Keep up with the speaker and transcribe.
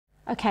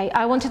Okay,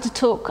 I wanted to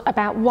talk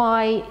about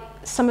why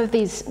some of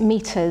these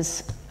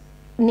meters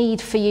need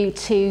for you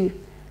to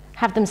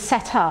have them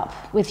set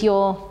up with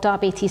your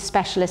diabetes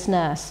specialist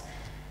nurse.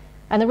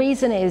 And the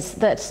reason is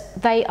that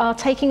they are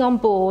taking on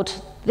board,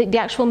 the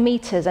actual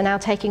meters are now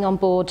taking on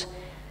board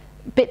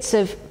bits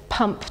of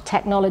pump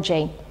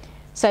technology.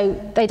 So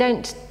they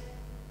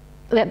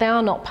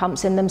are not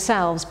pumps in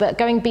themselves, but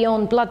going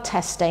beyond blood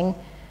testing,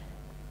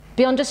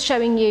 beyond just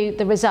showing you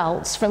the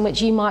results from which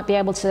you might be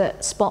able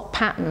to spot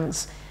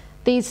patterns,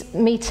 these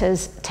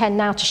meters tend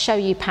now to show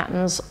you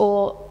patterns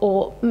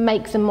or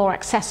make them more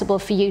accessible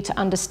for you to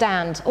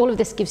understand. All of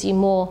this gives you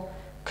more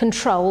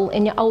control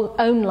in your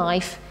own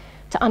life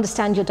to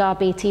understand your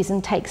diabetes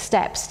and take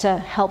steps to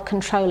help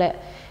control it.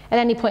 At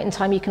any point in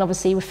time, you can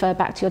obviously refer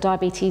back to your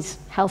diabetes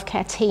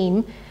healthcare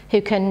team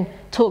who can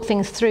talk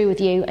things through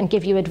with you and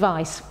give you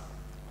advice.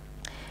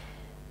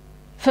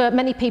 For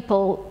many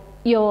people,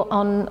 you're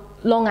on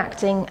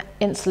long-acting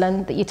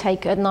insulin that you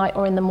take at night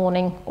or in the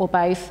morning or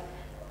both,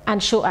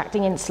 and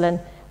short-acting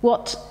insulin.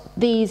 What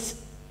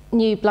these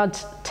new blood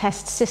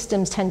test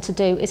systems tend to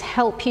do is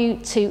help you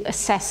to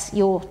assess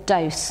your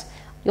dose,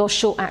 your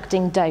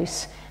short-acting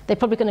dose. They're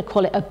probably going to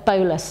call it a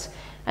bolus,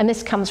 and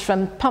this comes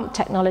from pump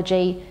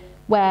technology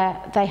where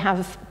they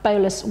have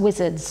bolus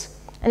wizards,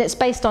 and it's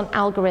based on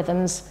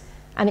algorithms,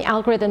 and the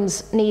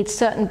algorithms need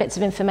certain bits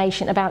of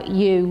information about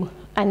you,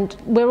 and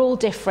we're all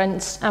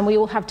different, and we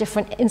all have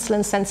different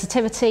insulin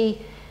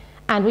sensitivity,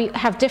 and we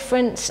have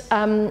different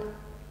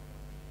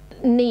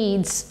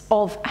needs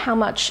of how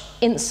much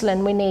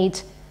insulin we need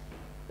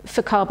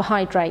for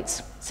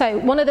carbohydrates. So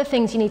one of the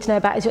things you need to know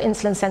about is your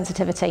insulin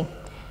sensitivity.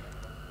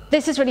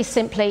 This is really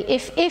simply,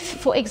 if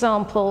for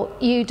example,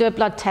 you do a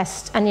blood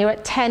test and you're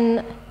at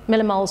 10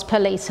 millimoles per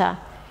litre,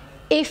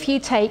 if you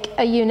take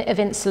a unit of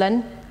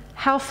insulin,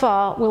 how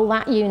far will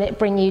that unit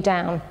bring you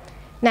down?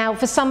 Now,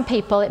 for some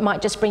people, it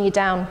might just bring you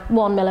down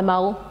 1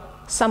 millimole.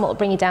 Some will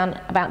bring you down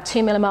about 2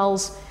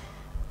 millimoles.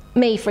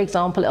 Me, for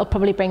example, it'll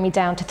probably bring me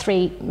down to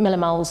 3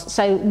 millimoles.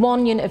 So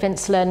 1 unit of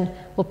insulin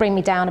will bring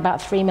me down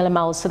about 3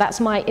 millimoles. So that's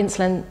my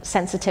insulin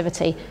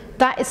sensitivity.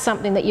 That is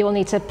something that you'll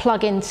need to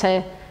plug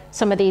into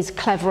some of these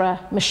cleverer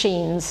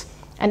machines,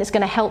 and it's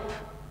going to help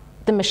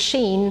the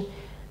machine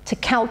to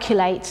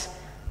calculate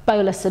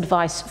bolus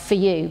advice for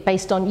you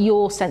based on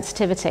your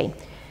sensitivity.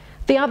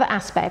 The other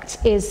aspect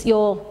is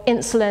your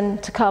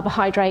insulin to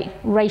carbohydrate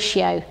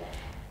ratio.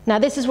 Now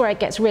this is where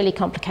it gets really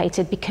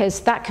complicated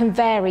because that can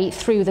vary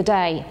through the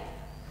day.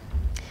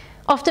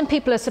 Often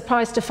people are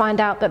surprised to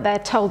find out that they're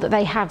told that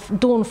they have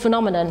dawn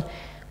phenomenon.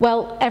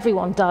 Well,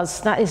 everyone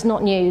does. That is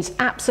not news.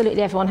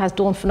 Absolutely everyone has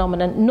dawn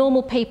phenomenon.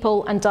 Normal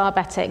people and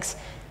diabetics.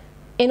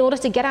 In order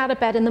to get out of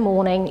bed in the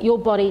morning, your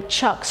body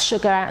chucks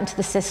sugar out into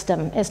the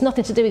system. It's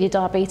nothing to do with your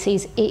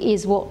diabetes. It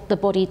is what the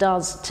body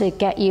does to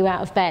get you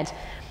out of bed.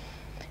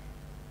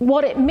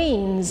 What it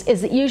means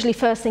is that usually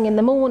first thing in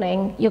the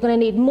morning, you're going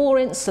to need more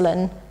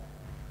insulin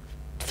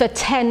for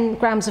 10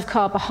 grams of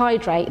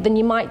carbohydrate than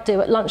you might do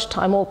at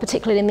lunchtime or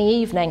particularly in the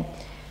evening.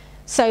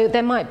 So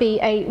there might be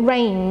a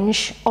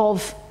range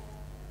of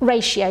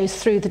ratios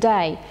through the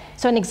day.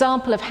 So an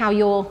example of how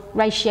your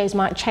ratios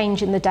might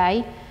change in the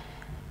day.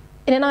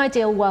 In an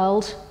ideal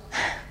world,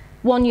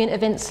 1 unit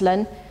of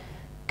insulin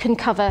can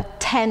cover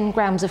 10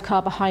 grams of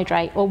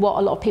carbohydrate, or what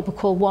a lot of people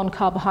call 1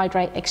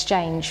 carbohydrate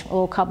exchange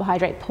or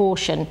carbohydrate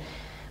portion.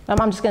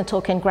 I'm just going to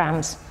talk in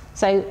grams.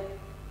 So,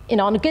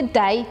 on a good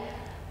day,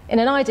 in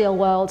an ideal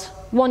world,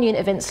 1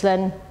 unit of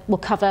insulin will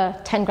cover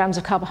 10 grams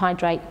of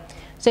carbohydrate.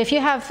 So if you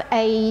have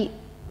a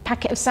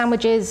packet of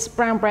sandwiches,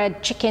 brown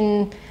bread,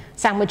 chicken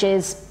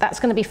sandwiches, that's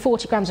going to be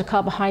 40 grams of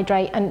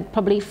carbohydrate and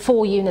probably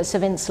 4 units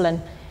of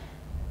insulin.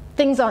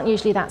 Things aren't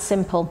usually that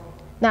simple.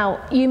 Now,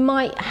 you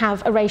might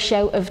have a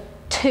ratio of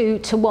 2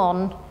 to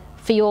 1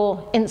 for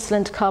your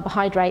insulin to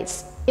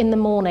carbohydrates in the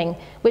morning,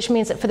 which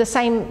means that for the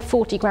same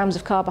 40 grams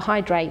of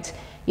carbohydrate,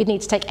 you'd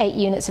need to take 8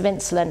 units of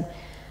insulin.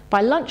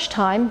 By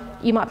lunchtime,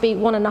 you might be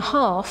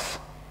 1.5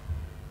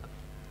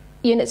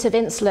 units of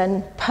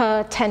insulin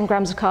per 10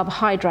 grams of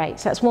carbohydrate.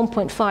 So that's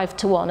 1.5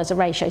 to 1 as a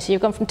ratio. So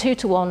you've gone from 2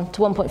 to 1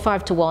 to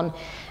 1.5 to 1.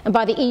 And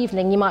by the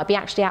evening, you might be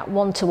actually at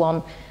 1 to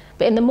 1.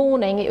 But in the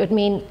morning, it would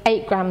mean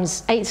in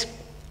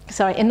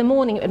the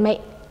morning, it would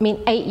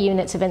mean 8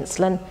 units of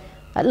insulin.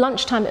 At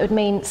lunchtime, it would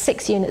mean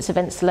 6 units of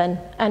insulin.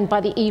 And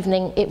by the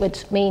evening, it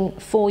would mean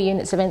 4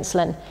 units of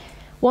insulin.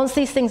 Once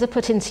these things are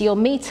put into your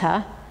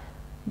meter,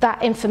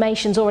 that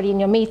information's already in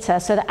your meter,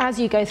 so that as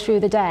you go through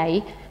the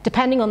day,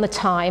 depending on the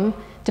time,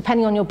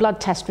 depending on your blood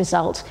test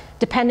result,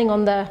 depending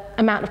on the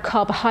amount of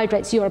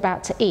carbohydrates you're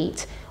about to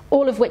eat,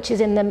 all of which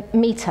is in the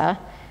meter,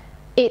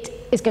 it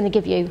is going to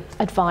give you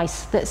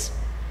advice that's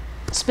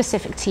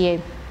specific to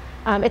you.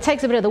 It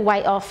takes a bit of the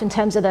weight off in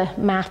terms of the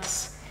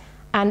maths,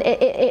 and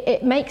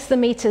it makes the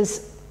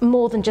meters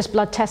more than just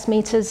blood test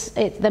meters.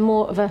 They're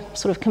more of a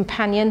sort of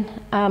companion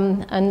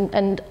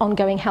and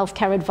ongoing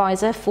healthcare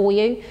advisor for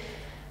you.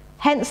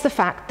 Hence the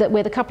fact that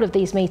with a couple of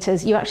these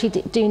meters, you actually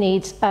do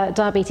need a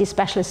diabetes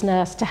specialist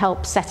nurse to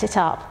help set it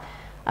up.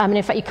 And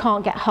in fact, you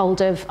can't get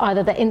hold of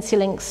either the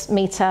Insulin X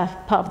meter,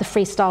 part of the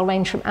Freestyle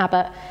range from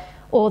Abbott,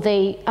 or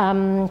the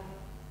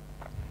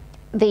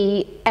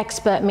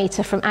Expert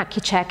meter from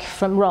Accu-Chek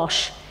from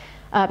Roche,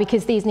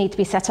 because these need to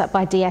be set up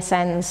by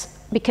DSNs,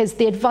 because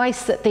the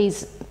advice that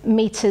these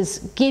meters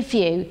give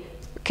you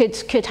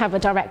could have a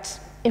direct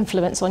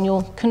influence on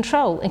your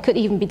control, and could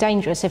even be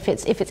dangerous if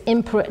it's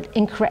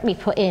incorrectly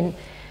put in.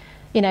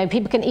 You know,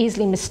 people can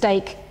easily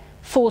mistake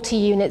 40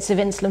 units of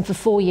insulin for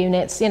 4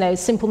 units, you know,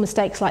 simple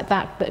mistakes like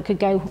that, but it could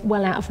go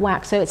well out of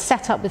whack. So it's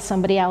set up with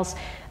somebody else.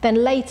 Then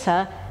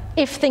later,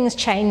 if things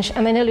change,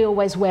 and they nearly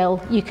always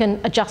will, you can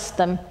adjust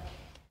them